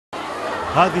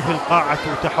هذه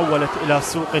القاعة تحولت إلى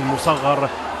سوق مصغر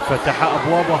فتح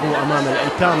أبوابه أمام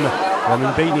الأيتام،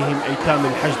 ومن بينهم أيتام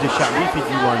الحشد الشعبي في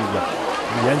الديوانية،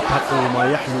 لينتقوا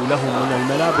ما يحلو لهم من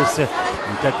الملابس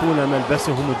لتكون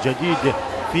ملبسهم الجديد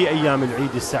في أيام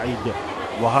العيد السعيد.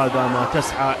 وهذا ما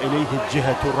تسعى إليه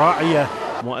الجهة الراعية،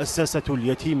 مؤسسة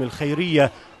اليتيم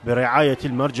الخيرية برعاية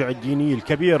المرجع الديني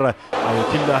الكبير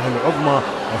آية الله العظمى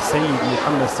السيد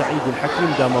محمد سعيد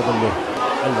الحكيم دام ظله،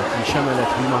 التي شملت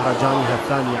بمهرجانها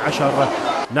 12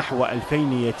 نحو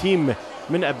 2000 يتيم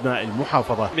من أبناء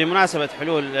المحافظة. بمناسبة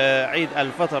حلول عيد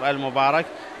الفطر المبارك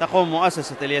تقوم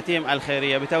مؤسسة اليتيم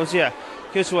الخيرية بتوزيع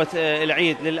كسوة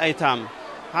العيد للأيتام.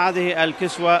 هذه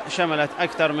الكسوة شملت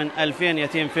أكثر من 2000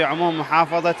 يتيم في عموم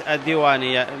محافظة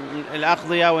الديوانية،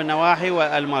 الأقضية والنواحي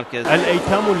والمركز.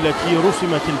 الأيتام التي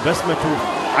رسمت البسمة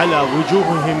على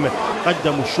وجوههم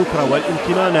قدموا الشكر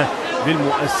والامتنان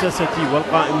للمؤسسة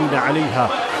والقائمين عليها،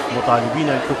 مطالبين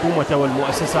الحكومة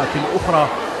والمؤسسات الأخرى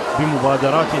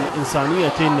بمبادرات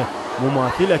إنسانية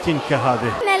مماثلة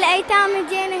كهذه. احنا الأيتام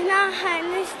جينا هنا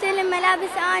نستلم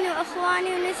ملابس أنا وأخواني،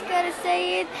 ونشكر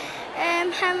السيد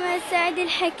محمد سعيد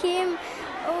الحكيم،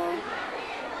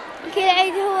 وكل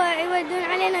عيد هو يودون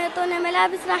علينا يعطونا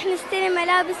ملابس، راح نستلم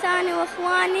ملابس أنا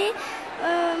وأخواني،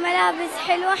 ملابس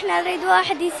حلوة. احنا نريد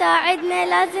واحد يساعدنا،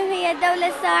 لازم هي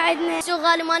الدولة تساعدنا. سوق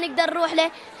غالي ما نقدر نروح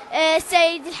له،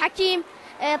 السيد الحكيم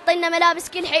طينا ملابس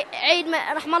كل عيد،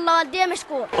 رحم الله والديه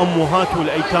مشكور. أمهات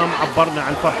الأيتام عبرن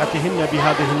عن فرحتهن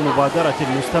بهذه المبادرة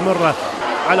المستمرة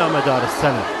على مدار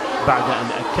السنة، بعد أن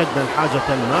أكدن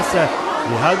الحاجة الماسة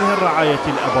لهذه الرعاية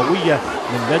الأبوية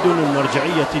من لدن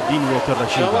المرجعية الدينية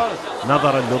الرشيدة،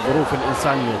 نظرا للظروف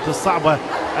الإنسانية الصعبة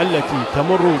التي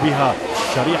تمر بها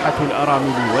شريحة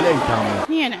الأرامل والأيتام.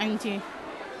 اثنين عندي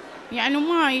يعني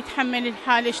ما يتحمل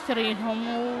الحال اشتري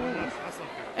لهم،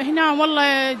 هنا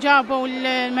والله جابوا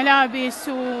الملابس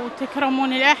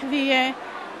وتكرمون الأحذية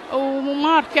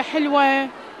وماركة حلوة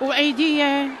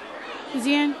وعيدية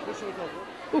زين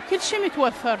وكل شيء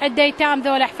متوفر. عندي ايتام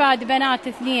ذول احفاد بنات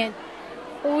 2،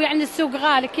 ويعني السوق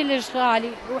غالي كلش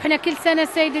غالي، واحنا كل سنه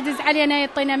السيد يدز علينا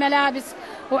يعطينا ملابس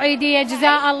وعيديه،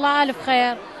 جزاء الله الف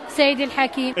خير سيد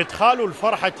الحكيم. إدخال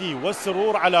الفرحة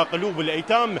والسرور على قلوب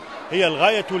الأيتام هي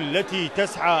الغاية التي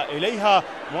تسعى إليها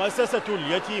مؤسسة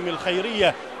اليتيم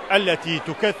الخيرية، التي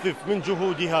تكثف من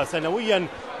جهودها سنويا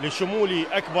لشمول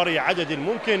أكبر عدد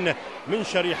ممكن من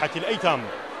شريحة الأيتام.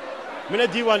 من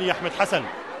الديوانية أحمد حسن،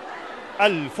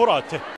 الفرات.